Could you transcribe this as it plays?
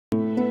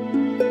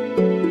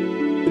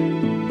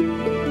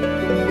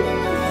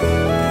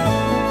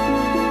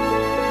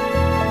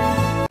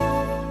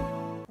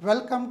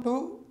Welcome to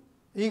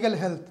eagle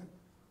health.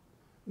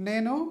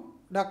 నేను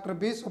doctor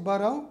B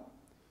Subbarao.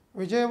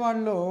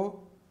 విజయవాడలో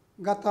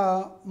గత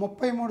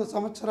 33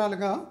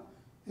 సంవత్సరాలుగా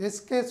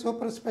SK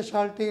super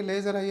speciality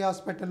laser eye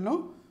హాస్పిటల్ను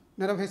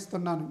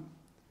నిర్వహిస్తున్నాను.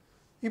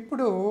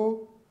 ఇప్పుడు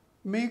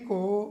మీకు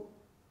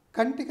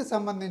కంటికి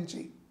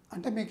సంబంధించి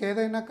అంటే మీకు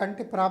ఏదైనా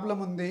కంటి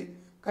ప్రాబ్లం ఉంది,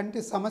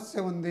 కంటి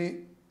సమస్య ఉంది,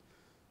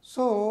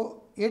 సో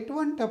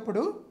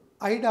ఎటువంటప్పుడు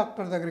ఐ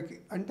డాక్టర్ దగ్గరికి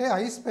అంటే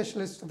ఐ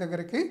స్పెషలిస్ట్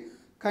దగ్గరికి,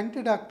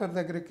 కంటి డాక్టర్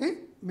దగ్గరికి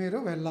మీరు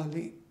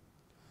వెళ్ళాలి.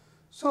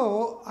 సో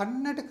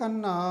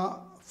అన్నిటికన్నా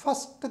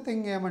ఫస్ట్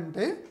థింగ్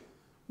ఏమంటే,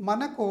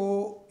 మనకు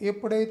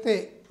ఎప్పుడైతే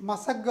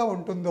మసగ్గా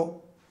ఉంటుందో,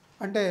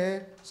 అంటే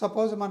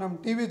సపోజ్ మనం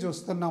టీవీ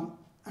చూస్తున్నాం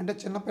అంటే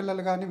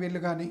చిన్నపిల్లలు కానీ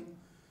వీళ్ళు కానీ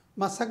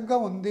మసగ్గా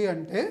ఉంది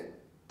అంటే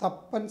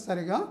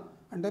తప్పనిసరిగా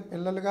అంటే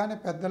పిల్లలు కానీ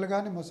పెద్దలు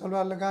కానీ ముసలి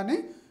వాళ్ళు కానీ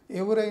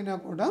ఎవరైనా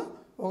కూడా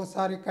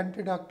ఒకసారి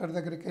కంటి డాక్టర్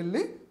దగ్గరికి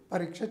వెళ్ళి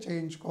పరీక్ష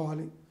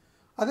చేయించుకోవాలి.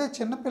 అదే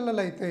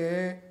చిన్నపిల్లలైతే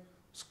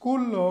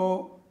స్కూల్లో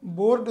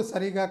బోర్డు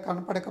సరిగా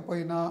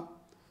కనపడకపోయినా,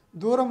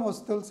 దూరం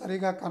వస్తువులు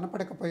సరిగా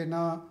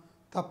కనపడకపోయినా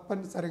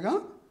తప్పనిసరిగా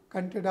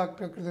కంటి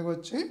డాక్టర్ దగ్గరికి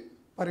వచ్చి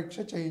పరీక్ష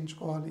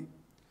చేయించుకోవాలి.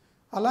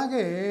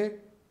 అలాగే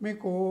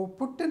మీకు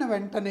పుట్టిన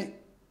వెంటనే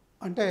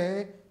అంటే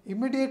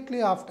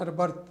ఇమ్మీడియట్లీ ఆఫ్టర్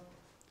బర్త్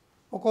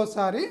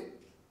ఒక్కోసారి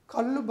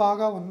కళ్ళు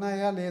బాగా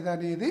ఉన్నాయా లేదా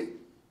అనేది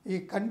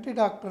ఈ కంటి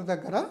డాక్టర్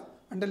దగ్గర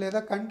అంటే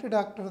లేదా కంటి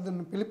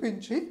డాక్టర్ని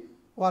పిలిపించి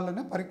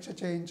వాళ్ళని పరీక్ష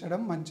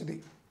చేయించడం మంచిది.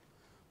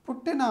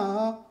 పుట్టిన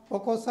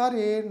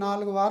ఒక్కోసారి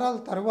 4 వారాల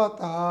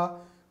తర్వాత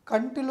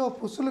కంటిలో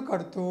పుసులు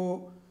కడుతూ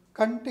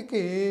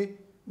కంటికి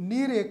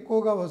నీరు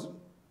ఎక్కువగా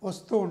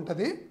వస్తూ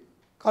ఉంటుంది,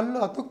 కళ్ళు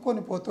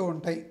అతుక్కొని పోతూ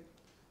ఉంటాయి.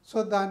 సో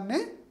దాన్ని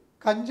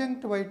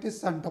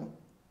కంజంక్టివైటిస్ అంటాం.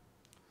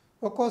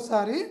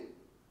 ఒక్కోసారి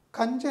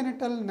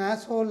కంజెనిటల్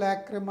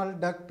నాసోలాక్రిమల్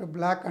డక్ట్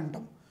బ్లాక్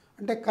అంటాం.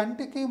 అంటే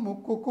కంటికి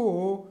ముక్కుకు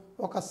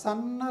ఒక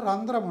సన్న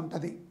రంధ్రం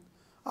ఉంటుంది.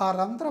 ఆ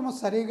రంధ్రము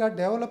సరిగా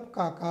డెవలప్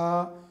కాక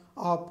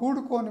ఆ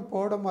పూడుకొని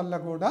పోవడం వల్ల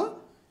కూడా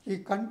ఈ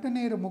కంటి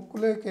నీరు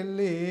ముక్కులోకి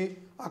వెళ్ళి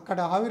అక్కడ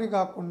ఆవిరి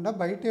కాకుండా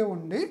బయటే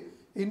ఉండి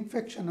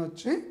ఇన్ఫెక్షన్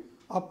వచ్చి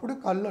అప్పుడు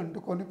కళ్ళు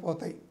అంటుకొని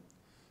పోతాయి.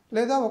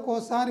 లేదా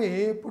ఒక్కోసారి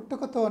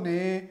పుట్టుకతోనే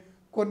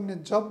కొన్ని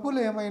జబ్బులు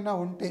ఏమైనా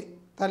ఉంటే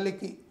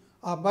తల్లికి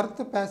ఆ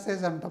బర్త్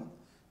ప్యాసేజ్ అంటాం,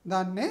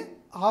 దాన్నే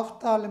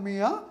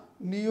ఆఫ్థాల్మియా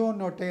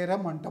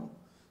నియోనోటేరం అంటాం.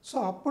 సో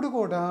అప్పుడు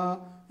కూడా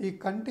ఈ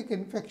కంటికి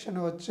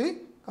ఇన్ఫెక్షన్ వచ్చి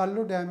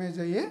కళ్ళు డ్యామేజ్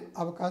అయ్యే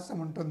అవకాశం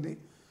ఉంటుంది.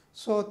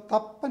 సో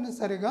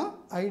తప్పనిసరిగా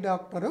ఐ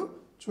డాక్టరు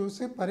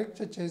చూసి పరీక్ష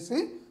చేసి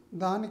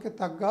దానికి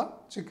తగ్గ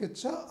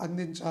చికిత్స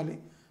అందించాలి.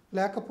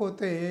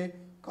 లేకపోతే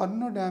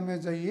కన్ను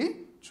డ్యామేజ్ అయ్యి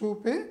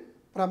చూపే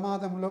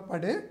ప్రమాదంలో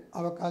పడే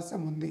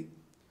అవకాశం ఉంది.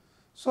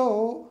 సో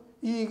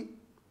ఈ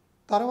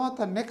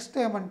తర్వాత నెక్స్ట్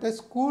ఏమంటే,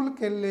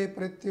 స్కూల్కి వెళ్ళే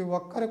ప్రతి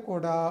ఒక్కరు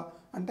కూడా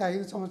అంటే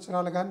 5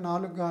 సంవత్సరాలు కానీ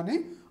 4 కానీ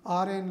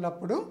 6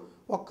 ఏళ్ళప్పుడు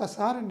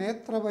ఒక్కసారి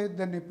నేత్ర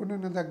వైద్య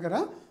నిపుణుని దగ్గర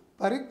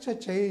పరీక్ష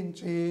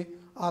చేయించి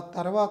ఆ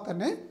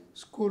తర్వాతనే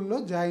స్కూల్లో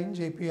జాయిన్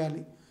చేయించాలి.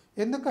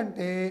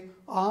 ఎందుకంటే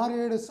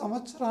 6-7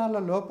 సంవత్సరాల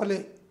లోపలే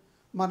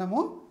మనము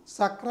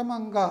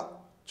సక్రమంగా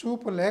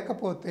చూపు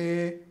లేకపోతే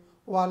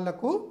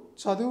వాళ్లకు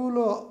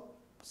చదువులో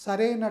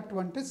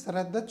సరైనటువంటి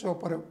శ్రద్ధ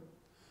చూపరు.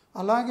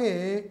 అలాగే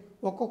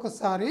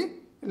ఒక్కొక్కసారి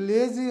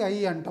లేజీ ఐ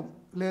అంటాం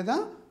లేదా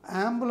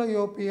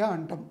యాంబ్లయోపియా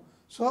అంటాం.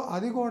 సో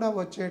అది కూడా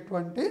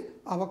వచ్చేటువంటి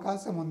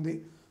అవకాశం ఉంది.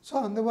 సో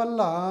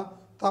అందువల్ల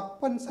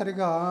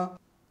తప్పనిసరిగా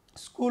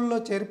స్కూల్లో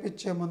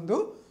చేర్పించే ముందు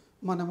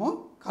మనము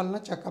కళ్ళ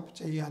చెకప్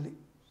చేయాలి.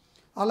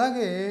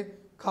 అలాగే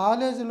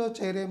కాలేజీలో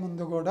చేరే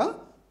ముందు కూడా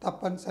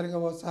తప్పనిసరిగా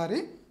ఒకసారి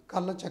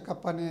కళ్ళ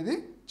చెకప్ అనేది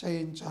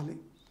చేయించాలి.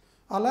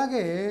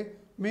 అలాగే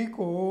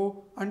మీకు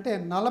అంటే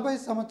 40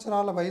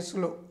 సంవత్సరాల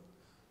వయసులో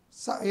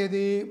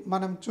ఇది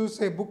మనం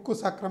చూసే బుక్కు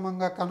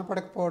సక్రమంగా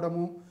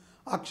కనపడకపోవడము,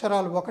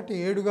 అక్షరాలు 1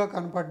 7గా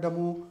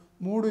కనపడము,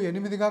 3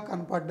 8గా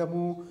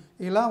కనపడము,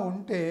 ఇలా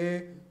ఉంటే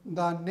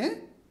దాన్నే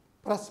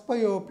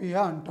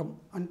ప్రెస్బయోపియా అంటాం,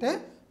 అంటే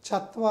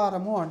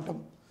చత్వారము అంటాం.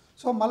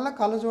 సో మళ్ళీ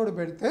కళ్ళజోడు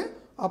పెడితే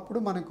అప్పుడు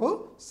మనకు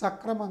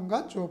సక్రమంగా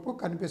చూపు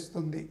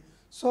కనిపిస్తుంది.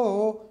 సో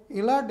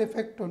ఇలా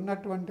డిఫెక్ట్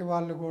ఉన్నటువంటి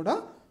వాళ్ళు కూడా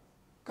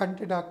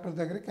కంటి డాక్టర్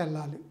దగ్గరికి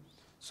వెళ్ళాలి.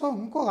 సో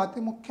ఇంకో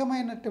అతి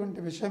ముఖ్యమైనటువంటి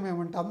విషయం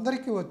ఏమంటే,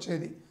 అందరికీ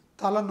వచ్చేది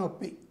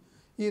తలనొప్పి.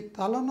 ఈ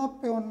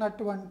తలనొప్పి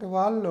ఉన్నటువంటి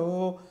వాళ్ళు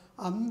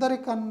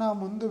అందరికన్నా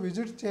ముందు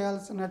విజిట్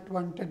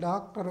చేయాల్సినటువంటి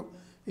డాక్టరు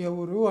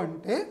ఎవరు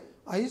అంటే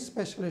ఐ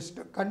స్పెషలిస్ట్,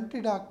 కంటి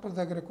డాక్టర్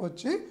దగ్గరకు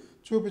వచ్చి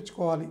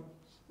చూపించుకోవాలి.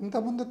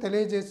 ఇంతకుముందు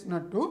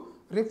తెలియజేసినట్టు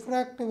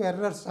రిఫ్రాక్టివ్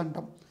ఎర్రర్స్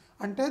అంటాం,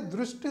 అంటే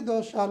దృష్టి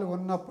దోషాలు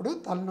ఉన్నప్పుడు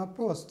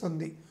తలనొప్పి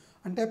వస్తుంది.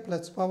 అంటే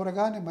ప్లస్ పవర్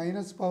కానీ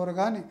మైనస్ పవర్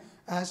కానీ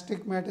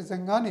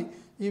యాస్టిగ్మాటిజం కానీ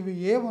ఇవి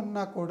ఏ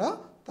ఉన్నా కూడా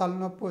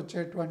తలనొప్పి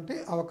వచ్చేటువంటి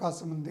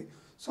అవకాశం ఉంది.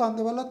 సో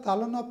అందువల్ల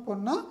తలనొప్పి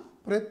ఉన్న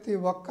ప్రతి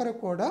ఒక్కరు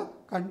కూడా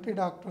కంటి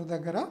డాక్టర్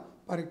దగ్గర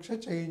పరీక్ష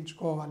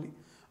చేయించుకోవాలి.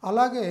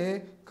 అలాగే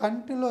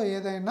కంటిలో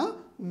ఏదైనా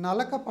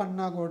నలక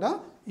పన్నా కూడా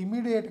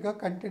ఇమీడియట్గా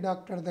కంటి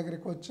డాక్టర్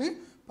దగ్గరికి వచ్చి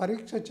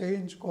పరీక్ష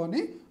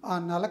చేయించుకొని ఆ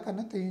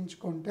నలకను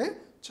తీయించుకుంటే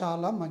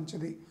చాలా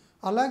మంచిది.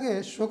 అలాగే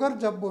షుగర్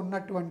జబ్బు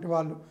ఉన్నటువంటి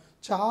వాళ్ళు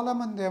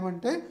చాలామంది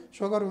ఏమంటే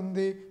షుగర్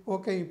ఉంది,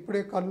 ఓకే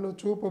ఇప్పుడే కళ్ళు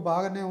చూపు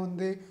బాగానే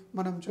ఉంది,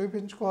 మనం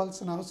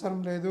చూపించుకోవాల్సిన అవసరం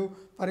లేదు,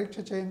 పరీక్ష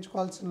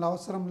చేయించుకోవాల్సిన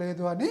అవసరం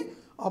లేదు అని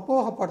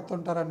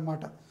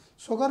అపోహపడుతుంటారనమాట.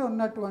 షుగర్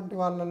ఉన్నటువంటి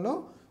వాళ్ళల్లో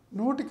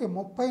 100కి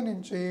 30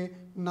 నుంచి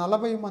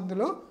 40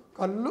 మందిలో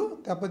కళ్ళు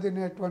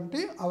దెబ్బతినేటువంటి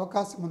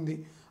అవకాశం ఉంది.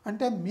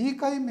 అంటే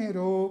మీకై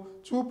మీరు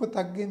చూపు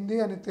తగ్గింది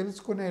అని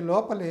తెలుసుకునే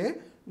లోపలే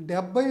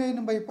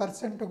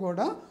 70-80%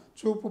 కూడా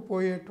చూపు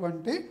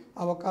పోయేటువంటి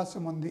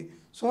అవకాశం ఉంది.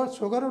 సో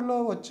షుగరులో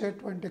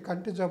వచ్చేటువంటి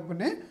కంటి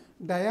జబ్బునే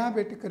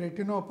డయాబెటిక్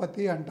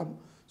రెటినోపతి అంటాం.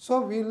 సో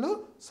వీళ్ళు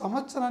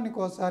సంవత్సరానికి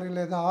ఒకసారి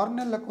లేదా 6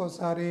 నెలలకు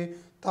ఒకసారి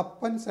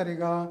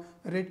తప్పనిసరిగా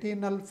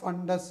రెటినల్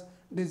ఫండస్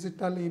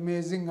డిజిటల్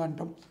ఇమేజింగ్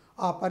అంటాం.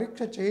 ఆ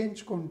పరీక్ష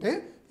చేయించుకుంటే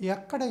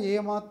ఎక్కడ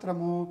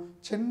ఏమాత్రము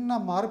చిన్న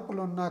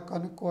మార్పులున్నా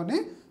కనుక్కొని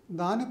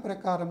దాని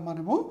ప్రకారం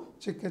మనము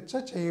చికిత్స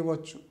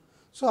చేయవచ్చు.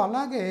 సో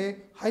అలాగే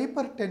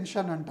హైపర్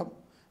టెన్షన్ అంటాం.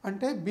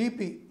 అంటే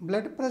బీపీ,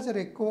 బ్లడ్ ప్రెషర్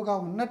ఎక్కువగా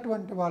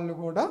ఉన్నటువంటి వాళ్ళు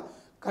కూడా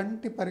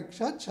కంటి పరీక్ష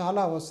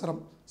చాలా అవసరం.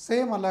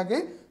 సేమ్ అలాగే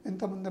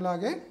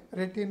ఇంతకుముందులాగే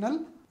రెటినల్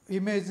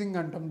ఇమేజింగ్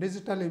అంటాం,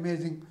 డిజిటల్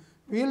ఇమేజింగ్.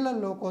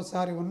 వీళ్ళల్లో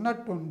ఒక్కోసారి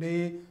ఉన్నట్టుండి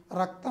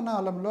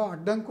రక్తనాళంలో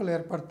అడ్డంకులు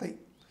ఏర్పడతాయి.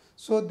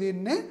 సో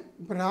దీన్నే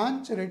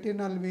బ్రాంచ్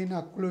రెటినల్ వీన్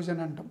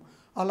అక్లూజన్ అంటాం.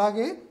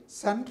 అలాగే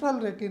సెంట్రల్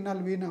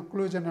రెటినల్ వీన్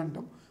అక్లూజన్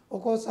అంటాం.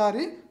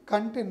 ఒక్కోసారి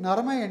కంటి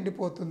నరమే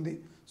ఎండిపోతుంది.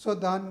 సో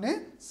దాన్నే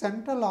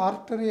సెంట్రల్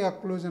ఆర్టరీ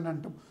అక్లూజన్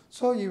అంటాం.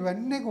 సో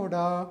ఇవన్నీ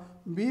కూడా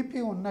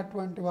బీపీ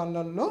ఉన్నటువంటి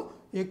వాళ్ళల్లో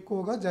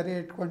ఎక్కువగా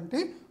జరిగేటువంటి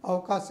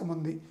అవకాశం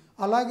ఉంది.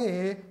 అలాగే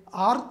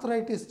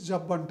ఆర్థరైటిస్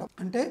జబ్బు అంటాం.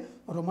 అంటే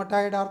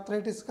రుమటాయిడ్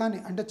ఆర్థరైటిస్ కానీ,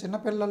 అంటే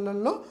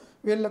చిన్నపిల్లలలో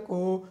వీళ్ళకు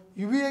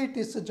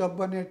యువిఐటిస్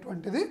జబ్బు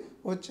అనేటువంటిది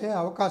వచ్చే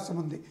అవకాశం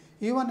ఉంది.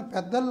 ఈవెన్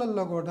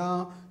పెద్దలలో కూడా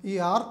ఈ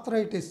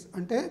ఆర్థరైటిస్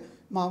అంటే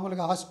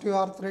మామూలుగా ఆస్టియో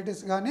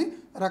ఆర్థరైటిస్ కానీ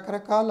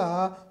రకరకాల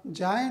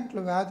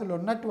జాయింట్లు వ్యాధులు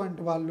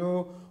ఉన్నటువంటి వాళ్ళు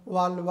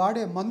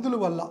వాడే మందుల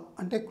వల్ల,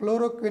 అంటే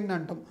క్లోరోక్విన్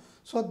అంటాం.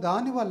 సో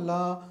దానివల్ల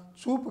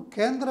చూపు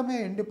కేంద్రమే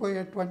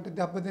ఎండిపోయేటువంటి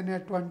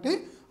దెబ్బతినేటువంటి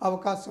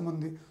అవకాశం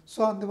ఉంది. సో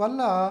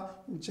అందువల్ల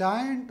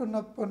జాయింట్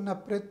నొప్పి ఉన్న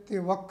ప్రతి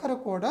ఒక్కరు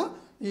కూడా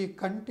ఈ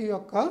కంటి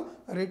యొక్క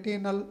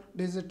రెటినల్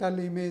డిజిటల్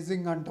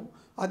ఇమేజింగ్ అంటాం.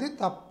 అది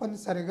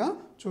తప్పనిసరిగా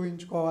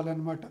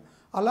చూయించుకోవాలన్నమాట.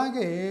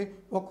 అలాగే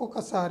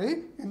ఒక్కొక్కసారి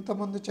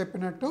ఇంతకుముందు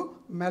చెప్పినట్టు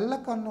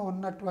మెల్లకన్ను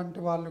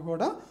ఉన్నటువంటి వాళ్ళు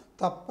కూడా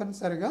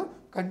తప్పనిసరిగా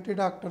కంటి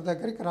డాక్టర్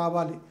దగ్గరికి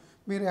రావాలి.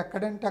 మీరు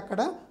ఎక్కడంటే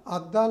అక్కడ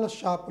అద్దాల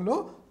షాపులో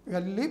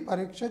వెళ్ళి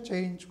పరీక్ష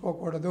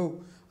చేయించుకోకూడదు.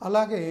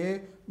 అలాగే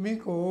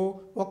మీకు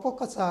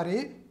ఒక్కొక్కసారి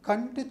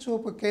కంటి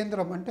చూపు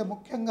కేంద్రం, అంటే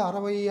ముఖ్యంగా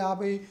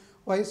 60-50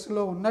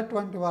 వయసులో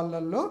ఉన్నటువంటి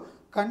వాళ్ళల్లో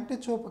కంటి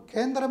చూపు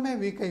కేంద్రమే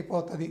వీక్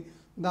అయిపోతుంది.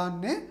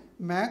 దాన్నే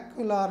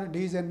మ్యాక్యులార్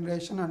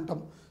డీజనరేషన్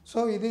అంటాం. సో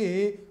ఇది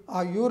ఆ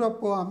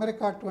యూరప్,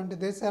 అమెరికా అటువంటి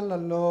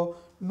దేశాలలో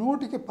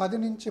 100కి 10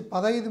 నుంచి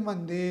 15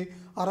 మంది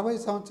 60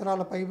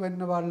 సంవత్సరాల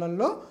పైబడిన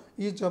వాళ్ళల్లో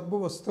ఈ జబ్బు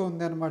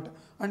వస్తుంది అనమాట.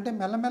 అంటే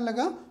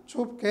మెల్లమెల్లగా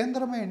చూపు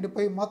కేంద్రమే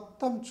ఎండిపోయి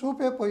మొత్తం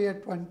చూపే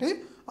పోయేటువంటి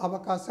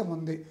అవకాశం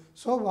ఉంది.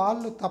 సో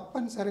వాళ్ళు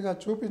తప్పనిసరిగా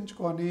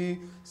చూపించుకొని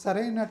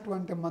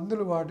సరైనటువంటి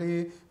మందులు వాడి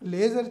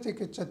లేజర్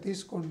చికిత్స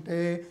తీసుకుంటే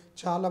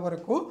చాలా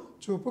వరకు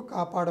చూపు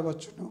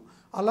కాపాడవచ్చును.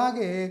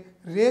 అలాగే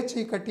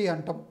రేచీకటి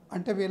అంటాం.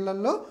 అంటే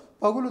వీళ్ళల్లో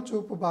పగులు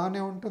చూపు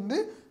బాగానే ఉంటుంది,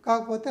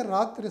 కాకపోతే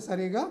రాత్రి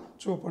సరిగా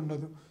చూపు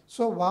ఉండదు.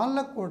 సో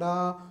వాళ్ళకు కూడా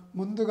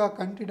ముందుగా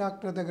కంటి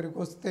డాక్టర్ దగ్గరికి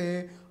వస్తే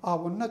ఆ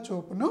ఉన్న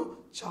చూపును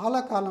చాలా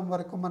కాలం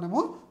వరకు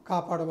మనము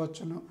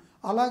కాపాడవచ్చును.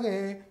 అలాగే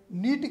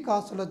నీటి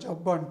కాసుల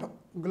జబ్బు అంటాం,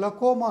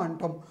 గ్లకోమా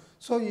అంటాం.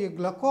 సో ఈ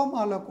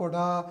గ్లకోమాలో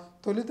కూడా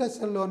తొలి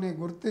దశల్లోనే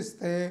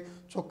గుర్తిస్తే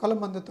చుక్కల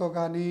మందుతో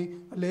కానీ,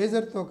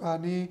 లేజర్తో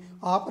కానీ,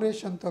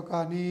 ఆపరేషన్తో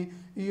కానీ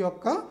ఈ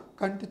యొక్క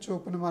కంటి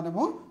చూపును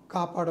మనము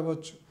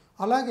కాపాడవచ్చు.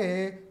 అలాగే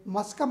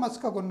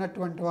మసకగా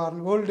ఉన్నటువంటి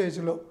వాళ్ళు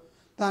ఓల్డేజ్లో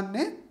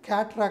దాన్నే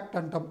క్యాట్రాక్ట్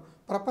అంటాం.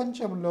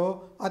 ప్రపంచంలో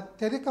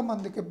అత్యధిక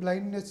మందికి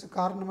బ్లైండ్నెస్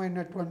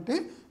కారణమైనటువంటి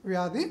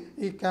వ్యాధి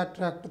ఈ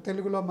క్యాట్రాక్ట్,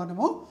 తెలుగులో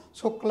మనము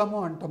శుక్లము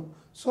అంటాం.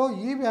 సో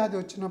ఈ వ్యాధి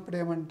వచ్చినప్పుడు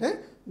ఏమంటే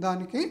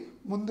దానికి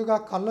ముందుగా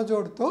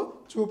కళ్ళజోడుతో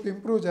చూపు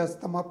ఇంప్రూవ్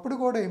చేస్తాం. అప్పుడు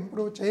కూడా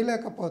ఇంప్రూవ్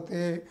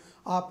చేయలేకపోతే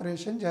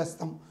ఆపరేషన్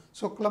చేస్తాం.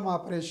 శుక్లం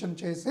ఆపరేషన్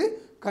చేసి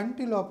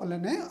కంటి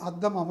లోపలనే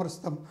అద్దం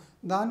అమరుస్తాం.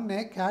 దాన్నే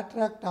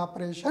cataract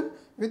operation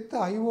with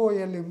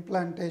IOL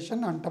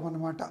implantation అంటాం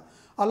అన్నమాట.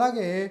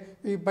 అలాగే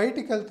ఈ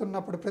బయటికి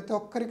వెళ్తున్నప్పుడు ప్రతి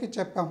ఒక్కరికి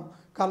చెప్పాం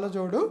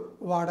కళ్ళజోడు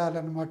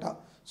వాడాలన్నమాట.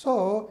 సో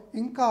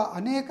ఇంకా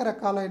అనేక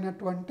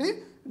రకాలైనటువంటి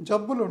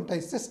జబ్బులు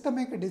ఉంటాయి,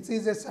 సిస్టమిక్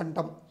డిసీజెస్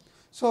అంటాం.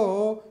 సో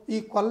ఈ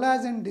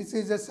కొల్లాజన్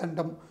డిసీజెస్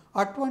అంటాం.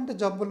 అటువంటి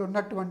జబ్బులు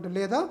ఉన్నటువంటి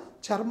లేదా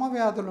చర్మ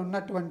వ్యాధులు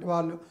ఉన్నటువంటి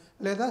వాళ్ళు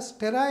లేదా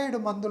స్టెరాయిడ్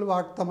మందులు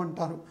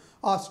వాడతామంటారు.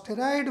 ఆ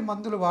స్టెరాయిడ్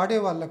మందులు వాడే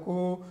వాళ్ళకు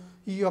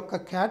ఈ యొక్క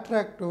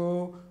క్యాట్రాక్టు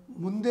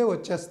ముందే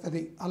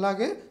వచ్చేస్తుంది.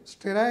 అలాగే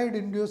స్టెరాయిడ్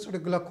ఇండ్యూస్డ్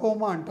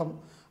గ్లకోమా అంటాం.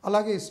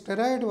 అలాగే ఈ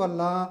స్టెరాయిడ్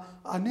వల్ల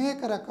అనేక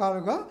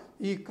రకాలుగా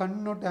ఈ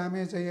కన్ను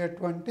డ్యామేజ్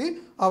అయ్యేటువంటి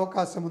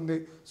అవకాశం ఉంది.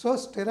 సో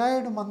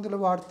స్టెరాయిడ్ మందులు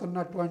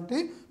వాడుతున్నటువంటి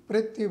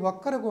ప్రతి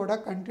ఒక్కరు కూడా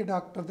కంటి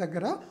డాక్టర్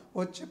దగ్గర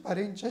వచ్చి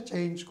పరీక్ష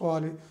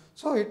చేయించుకోవాలి.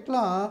 సో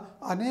ఇట్లా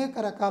అనేక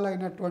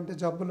రకాలైనటువంటి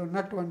జబ్బులు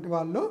ఉన్నటువంటి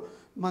వాళ్ళు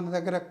మన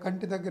దగ్గర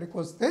కంటి దగ్గరికి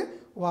వస్తే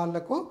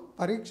వాళ్లకు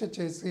పరీక్ష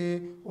చేసి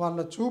వాళ్ళ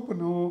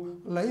చూపును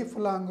లైఫ్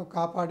లాంగ్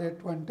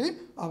కాపాడేటువంటి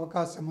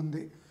అవకాశం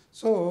ఉంది.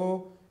 సో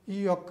ఈ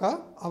యొక్క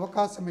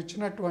అవకాశం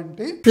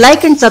ఇచ్చినటువంటి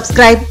like and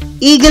subscribe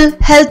eagle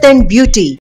health and beauty.